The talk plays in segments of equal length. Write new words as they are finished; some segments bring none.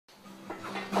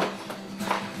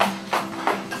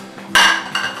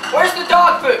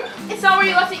Is that where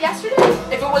you left it yesterday?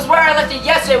 If it was where I left it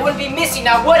yesterday, it wouldn't be missing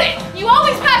now, would it? You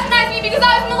always patronize me because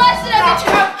I was molested as a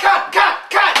child.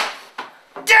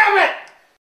 Cut! Damn it!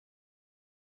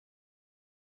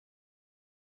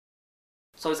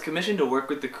 So I was commissioned to work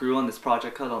with the crew on this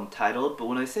project called Untitled, but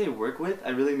when I say work with, I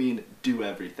really mean do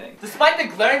everything. Despite the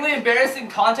glaringly embarrassing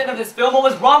content of this film, what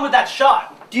was wrong with that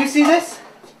shot? Do you see this?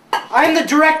 I am the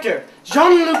director,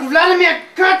 Jean-Luc Vladimir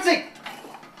Kurtzik!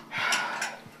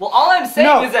 Well, all I'm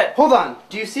saying is that... Hold on.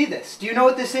 Do you see this? Do you know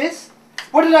what this is?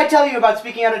 What did I tell you about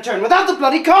speaking out of turn without the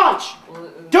bloody conch?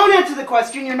 Don't answer the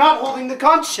question, you're not holding the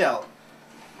conch shell.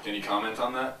 Any comment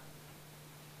on that?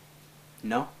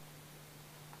 No.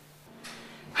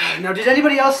 Now, did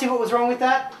anybody else see what was wrong with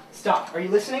that? Stop. Are you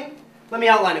listening? Let me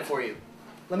outline it for you.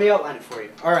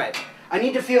 Alright. I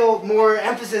need to feel more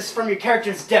emphasis from your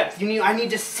character's depth. I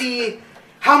need to see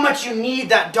how much you need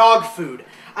that dog food.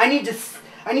 I need to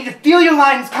feel your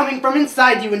lines coming from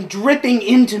inside you and dripping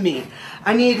into me.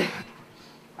 I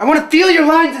want to feel your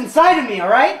lines inside of me,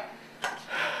 alright?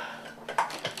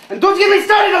 And don't get me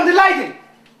started on the lighting!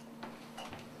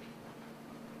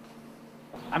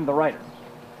 I'm the writer.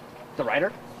 The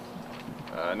writer?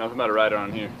 Nothing about a writer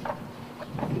on here.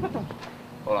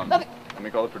 Hold on. Nothing. Let me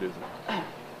call the producer.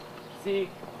 See,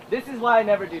 this is why I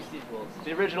never do sequels.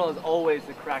 The original is always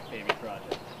the crack baby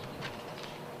project.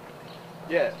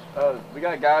 Yeah, we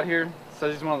got a guy out here,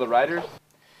 says he's one of the writers.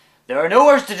 There are no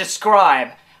words to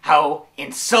describe how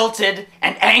insulted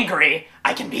and angry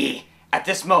I can be at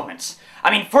this moment.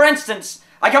 I mean, for instance,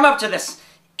 I come up to this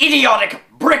idiotic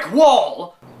brick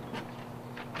wall.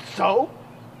 So?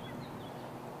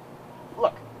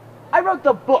 Look, I wrote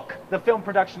the book the film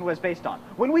production was based on.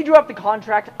 When we drew up the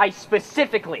contract, I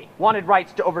specifically wanted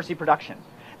rights to oversee production.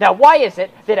 Now, why is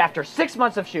it that after 6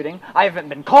 months of shooting, I haven't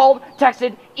been called,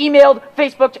 texted, emailed,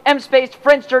 Facebooked, M-spaced,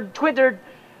 Friendstered, Twittered,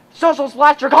 social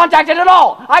splashed, or contacted at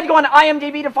all? I'd go on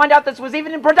IMDb to find out this was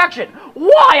even in production.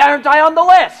 Why aren't I on the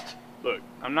list? Look,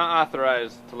 I'm not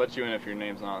authorized to let you in if your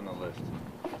name's not on the list.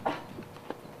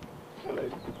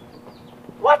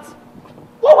 What?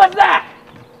 What was that?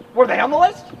 Were they on the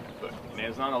list? Look, your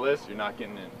name's not on the list, you're not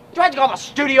getting in. Do I have to call the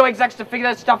studio execs to figure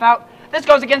this stuff out? This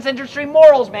goes against industry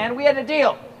morals, man. We had a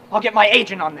deal. I'll get my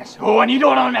agent on this. Oh, and you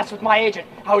don't want to mess with my agent.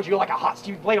 How would you like a hot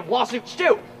steamed blade of lawsuits,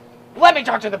 too? Let me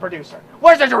talk to the producer.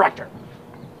 Where's the director?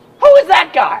 Who is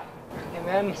that guy? Hey,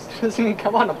 man, this doesn't even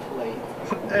come on a plate.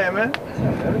 Hey, man.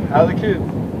 How are the kids?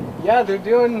 Yeah, they're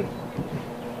doing...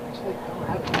 Actually, I don't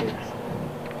have kids.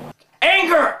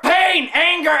 Anger! Pain!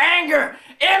 Anger!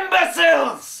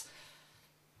 Imbeciles!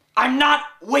 I'm not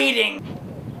waiting.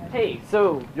 Hey,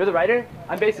 so, you're the writer?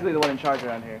 I'm basically the one in charge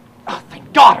around here. Oh,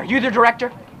 thank God! Are you the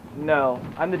director? No,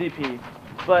 I'm the DP.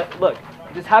 But, look,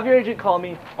 just have your agent call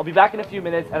me. I'll be back in a few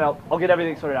minutes, and I'll get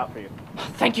everything sorted out for you.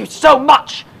 Thank you so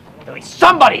much! At least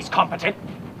somebody's competent!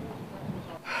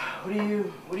 What are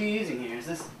you using here? Is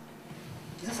this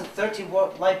a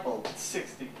 30-watt light bulb? It's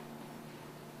 60.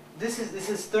 This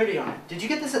is 30 on it. Did you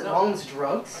get this at Long's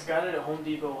Drugs? I got it at Home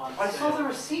Depot on I saw the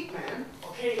receipt, man.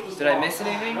 Okay, it was Did I miss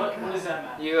anything? What does that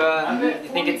matter? You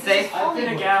think it's safe? I've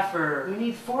been a gaffer. We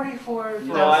need 44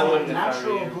 No, I wouldn't if I were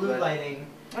natural you, blue but- lighting.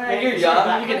 Hey, you're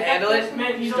young, you can handle it.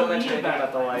 Man, you Just don't mention need a anything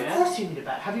about the backpack, lights. Of course you need a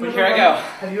bat. Have you Well, ever here I go.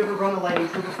 Have you ever run a lighting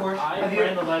crew before? I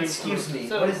ran the lighting Excuse crew. me.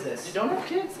 So, what is this? You don't have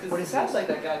kids? Because What it is sounds this? like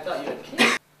that guy thought you had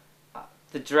kids.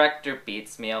 The director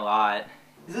beats me a lot.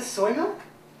 Is this soy milk?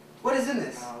 What is in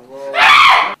this?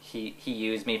 He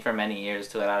used me for many years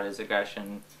to let out his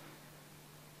aggression.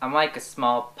 I'm like a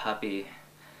small puppy.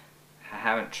 I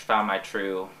haven't found my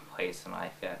true place in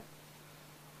life yet.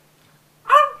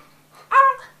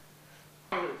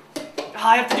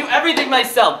 I have to do everything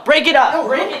myself. Break it up. No,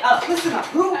 Break it up. Listen up.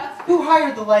 Who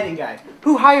hired the lighting guy?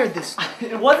 Who hired this?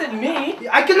 It wasn't me.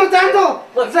 I cannot handle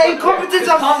Look, the incompetence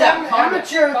of calm down, some calm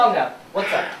amateur. Down, calm down.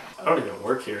 What's up? I don't even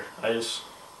work here. I just,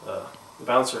 the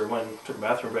bouncer went and took a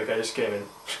bathroom break. I just came and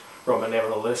wrote my name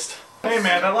on the list. Hey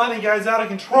man, that lighting guy's out of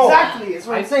control. Exactly, that's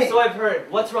what I'm saying. So I've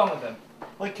heard. What's wrong with him?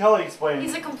 Like Kelly explained.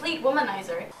 He's a complete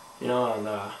womanizer. You know, and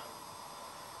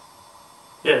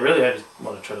yeah, really, I just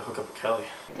want to try to hook up with Kelly.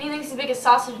 And he thinks he's the biggest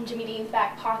sausage in Jimmy Dean's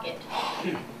back pocket.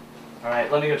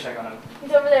 Alright, let me go check on him.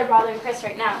 He's over there bothering Chris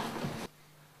right now.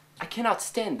 I cannot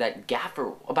stand that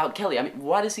Gaffer about Kelly. I mean,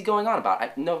 what is he going on about?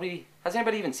 Has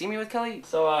anybody even seen me with Kelly?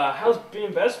 So, how's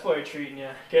being best boy treating you?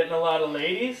 Getting a lot of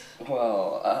ladies?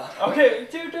 Well, Okay,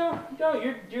 dude, don't,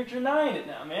 you're denying it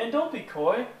now, man. Don't be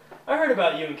coy. I heard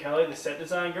about you and Kelly, the set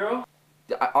design girl.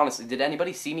 Honestly, did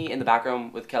anybody see me in the back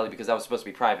room with Kelly? Because that was supposed to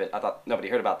be private. I thought nobody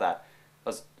heard about that. I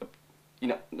was, you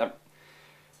know, no.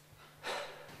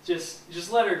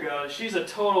 Just let her go. She's a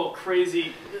total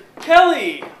crazy...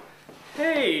 Kelly!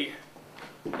 Hey!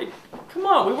 Hey, come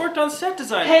on, we worked on set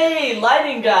design. Hey,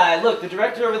 lighting guy! Look, the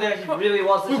director over there, he really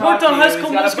wants to We talk worked to on you. High He's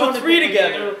School got a Musical phone to 3 pick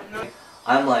together. with you.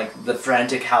 I'm like the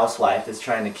frantic housewife that's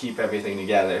trying to keep everything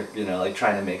together, you know, like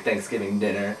trying to make Thanksgiving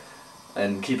dinner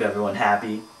and keep everyone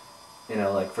happy, you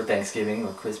know, like for Thanksgiving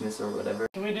or Christmas or whatever.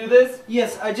 Can we do this?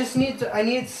 Yes, I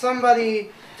need somebody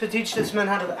to teach this man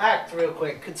how to act real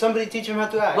quick. Could somebody teach him how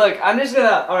to act? Look, I'm just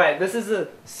gonna, alright, this is a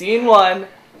scene 1,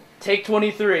 take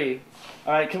 23.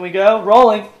 Alright, can we go?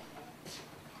 Rolling.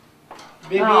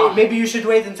 Maybe you should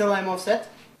wait until I'm all set.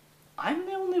 I'm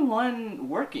the only one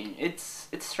working. It's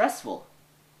stressful.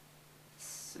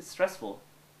 It's stressful.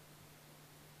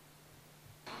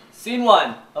 Scene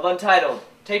 1 of Untitled.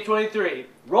 Take 23.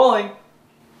 Rolling.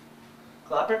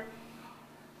 Clapper.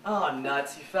 Oh,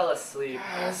 nuts. You fell asleep.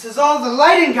 This is all the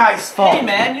lighting guy's fault. Hey,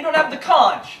 man, you don't have the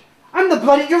conch. I'm the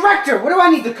bloody director. What do I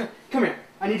need to... Come here.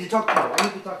 I need to talk to you. I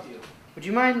need to talk to you. Would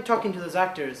you mind talking to those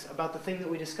actors about the thing that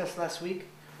we discussed last week?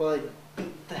 Well, I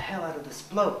beat the hell out of this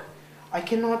bloke. I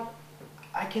cannot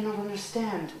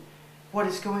understand what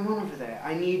is going on over there.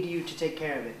 I need you to take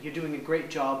care of it. You're doing a great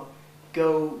job.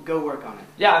 Go work on it.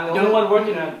 Yeah, I'm the only one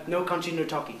working on it. No conching, no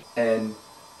talking. And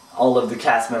all of the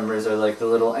cast members are like the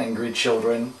little angry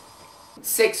children.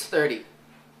 6:30.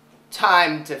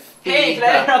 Time to feed Hey, can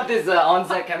I interrupt this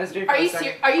on-set chemistry for Are a you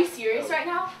second? are you serious right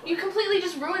now? You completely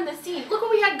just ruined the scene. Look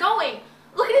what we had going.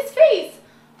 Look at his face.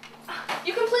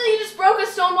 You completely just broke a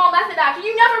Stonewall method actor.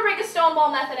 You never break a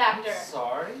Stonewall method actor.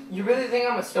 Sorry? You really think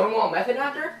I'm a Stonewall method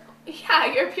actor?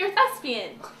 Yeah, you're a pure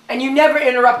thespian. And you never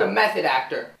interrupt a method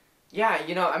actor. Yeah,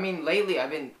 you know, I mean, lately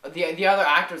I've been, the other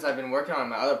actors I've been working on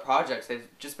my other projects, they've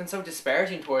just been so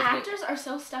disparaging towards me. Actors are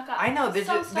so stuck up. I know,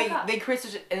 they create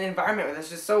such an environment where that's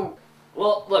just so...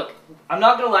 Well, look, I'm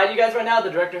not gonna lie to you guys right now,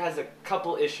 the director has a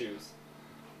couple issues.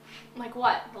 Like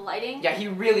what? The lighting? Yeah, he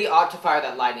really ought to fire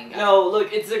that lighting guy. No,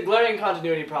 look, it's a glaring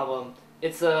continuity problem.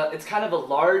 It's kind of a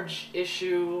large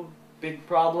issue, big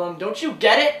problem. Don't you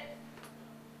get it?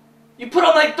 You put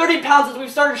on like 30 pounds since we've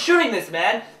started shooting this,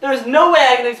 man. There's no way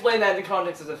I can explain that in the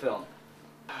context of the film.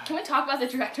 Can we talk about the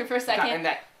director for a second? God, and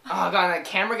that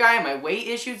camera guy and my weight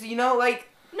issues, you know, like...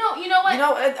 No, you know what? You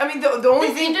know, I mean, the only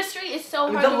this thing... industry is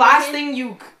so hard the to last work in.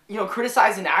 thing you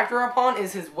criticize an actor upon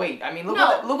is his weight. I mean, look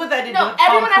what that did No, to Tom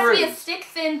everyone has to be a Cruise.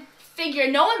 stick-thin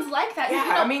figure. No one's like that. Yeah,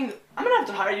 You know, I mean... I'm gonna have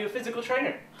to hire you a physical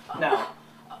trainer. No.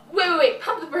 Wait,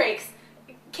 pump the brakes.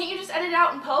 Can't you just edit it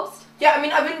out and post? Yeah, I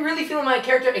mean, I've been really feeling my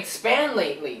character expand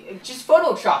lately. Just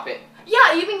Photoshop it.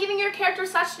 Yeah, you've been giving your character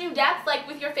such new depth, like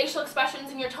with your facial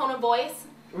expressions and your tone of voice.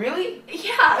 Really?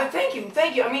 Yeah. Thank you.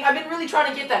 I mean, I've been really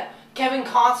trying to get that Kevin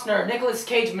Costner, Nicolas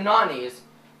Cage monotonies.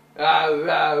 That's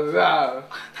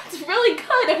really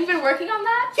good. Have you been working on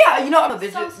that? Yeah, you know,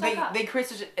 they create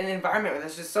such an environment where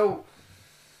that's just so...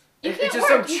 It's just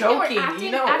so choking,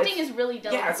 you know. Acting is really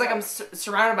delicate. Yeah, it's like I'm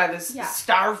surrounded by this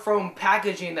styrofoam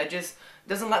packaging that just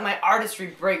doesn't let my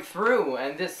artistry break through,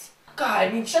 and this... God,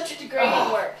 I mean... Such a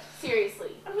degrading work.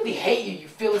 Seriously. I really hate you, you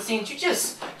Philistines. You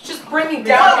just bring me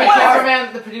down.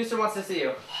 Cameraman, the producer wants to see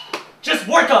you. Just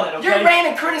work on it, okay? Your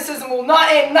random criticism will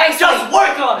not end nicely. Just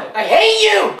work on it! I hate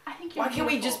you! I think you're Why can't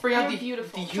we just bring out the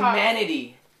beautiful.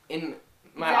 humanity in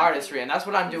my artistry? And that's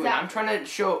what I'm doing. I'm trying to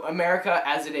show America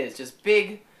as it is. Just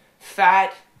big,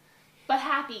 fat... But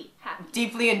happy.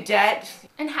 Deeply in debt.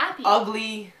 And happy.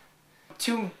 Ugly.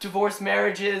 2 divorced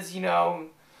marriages, you know.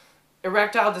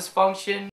 Erectile dysfunction.